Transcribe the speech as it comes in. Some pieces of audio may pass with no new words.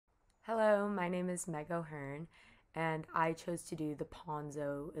Hello, my name is Meg O'Hearn, and I chose to do the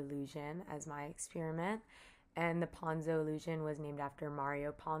Ponzo Illusion as my experiment. And the Ponzo Illusion was named after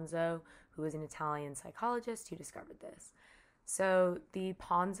Mario Ponzo, who was an Italian psychologist who discovered this. So, the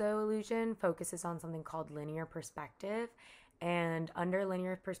Ponzo Illusion focuses on something called linear perspective. And under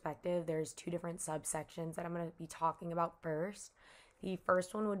linear perspective, there's two different subsections that I'm going to be talking about first. The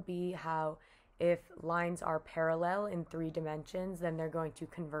first one would be how if lines are parallel in 3 dimensions, then they're going to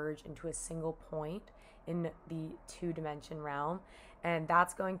converge into a single point in the 2-dimension realm. And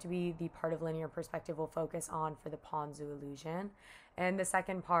that's going to be the part of linear perspective we'll focus on for the Ponzo illusion. And the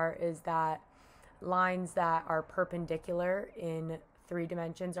second part is that lines that are perpendicular in 3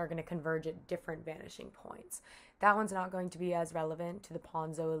 dimensions are going to converge at different vanishing points. That one's not going to be as relevant to the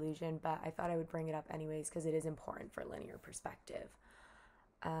Ponzo illusion, but I thought I would bring it up anyways because it is important for linear perspective.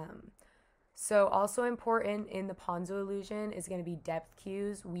 So also important in the Ponzo illusion is going to be depth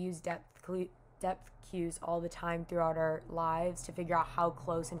cues. We use depth cues all the time throughout our lives to figure out how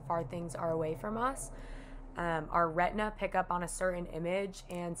close and far things are away from us. Our retina pick up on a certain image,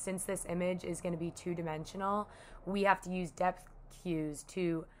 and since this image is going to be 2-dimensional, we have to use depth cues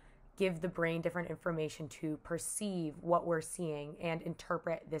to give the brain different information to perceive what we're seeing and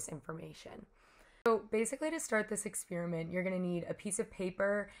interpret this information. So basically, to start this experiment, you're going to need a piece of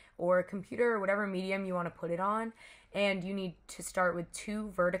paper or a computer or whatever medium you want to put it on, and you need to start with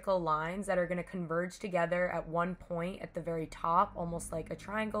 2 vertical lines that are going to converge together at one point at the very top, almost like a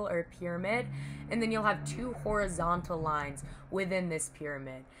triangle or a pyramid, and then you'll have 2 horizontal lines within this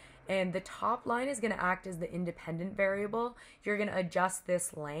pyramid. And the top line is going to act as the independent variable. You're going to adjust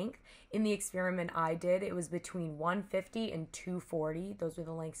this length. In the experiment I did, it was between 150 and 240. Those were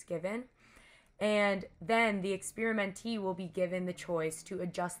the lengths given. And then the experimentee will be given the choice to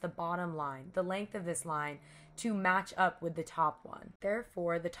adjust the bottom line, the length of this line, to match up with the top one.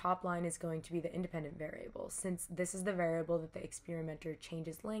 Therefore, the top line is going to be the independent variable, since this is the variable that the experimenter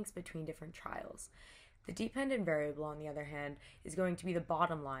changes lengths between different trials. The dependent variable, on the other hand, is going to be the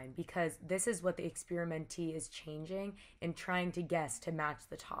bottom line, because this is what the experimentee is changing and trying to guess to match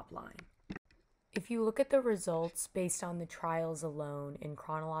the top line. If you look at the results based on the trials alone in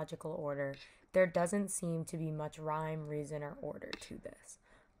chronological order, there doesn't seem to be much rhyme, reason, or order to this.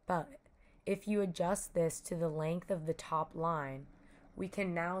 But if you adjust this to the length of the top line, we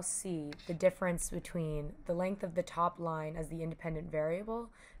can now see the difference between the length of the top line as the independent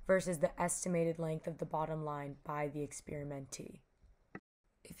variable versus the estimated length of the bottom line by the experimentee.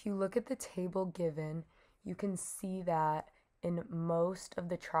 If you look at the table given, you can see that in most of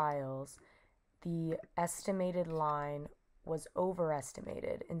the trials, the estimated line was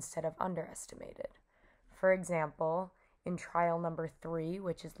overestimated instead of underestimated. For example, in trial number 3,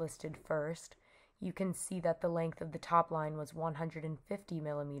 which is listed first, you can see that the length of the top line was 150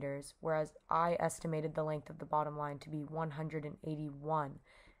 millimeters, whereas I estimated the length of the bottom line to be 181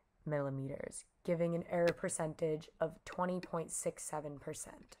 millimeters, giving an error percentage of 20.67%.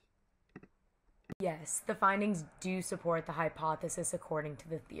 Yes, the findings do support the hypothesis according to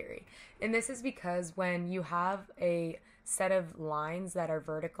the theory. And this is because when you have a set of lines that are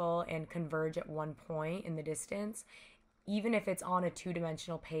vertical and converge at one point in the distance, even if it's on a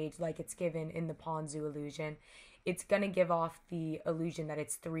 2-dimensional page like it's given in the Ponzo illusion, it's going to give off the illusion that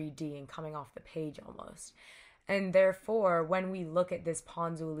it's 3D and coming off the page almost. And therefore, when we look at this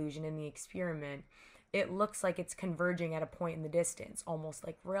Ponzo illusion in the experiment, it looks like it's converging at a point in the distance, almost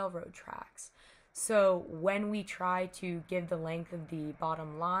like railroad tracks. So when we try to give the length of the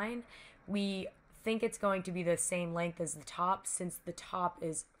bottom line, we think it's going to be the same length as the top, since the top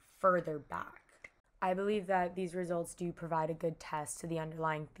is further back. I believe that these results do provide a good test to the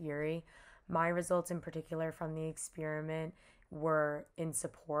underlying theory. My results in particular from the experiment were in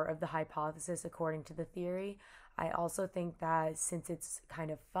support of the hypothesis according to the theory. I also think that since it's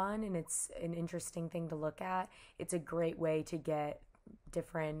kind of fun and it's an interesting thing to look at, it's a great way to get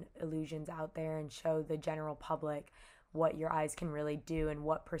different illusions out there and show the general public what your eyes can really do and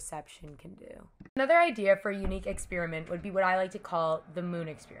what perception can do. Another idea for a unique experiment would be what I like to call the moon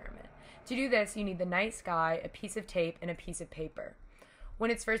experiment. To do this, you need the night sky, a piece of tape, and a piece of paper.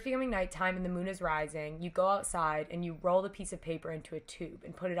 When it's first becoming nighttime and the moon is rising, you go outside and you roll the piece of paper into a tube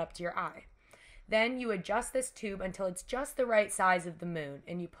and put it up to your eye. Then you adjust this tube until it's just the right size of the moon,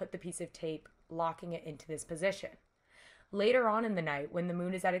 and you put the piece of tape, locking it into this position. Later on in the night, when the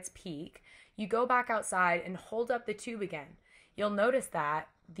moon is at its peak, you go back outside and hold up the tube again. You'll notice that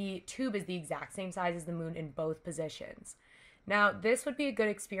the tube is the exact same size as the moon in both positions. Now, this would be a good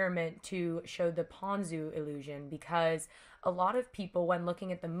experiment to show the Ponzo illusion, because a lot of people, when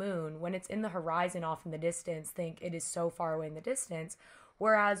looking at the moon, when it's in the horizon off in the distance, think it is so far away in the distance,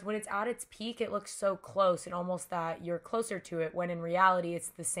 Whereas when it's at its peak, it looks so close and almost that you're closer to it, when in reality, it's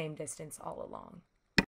the same distance all along.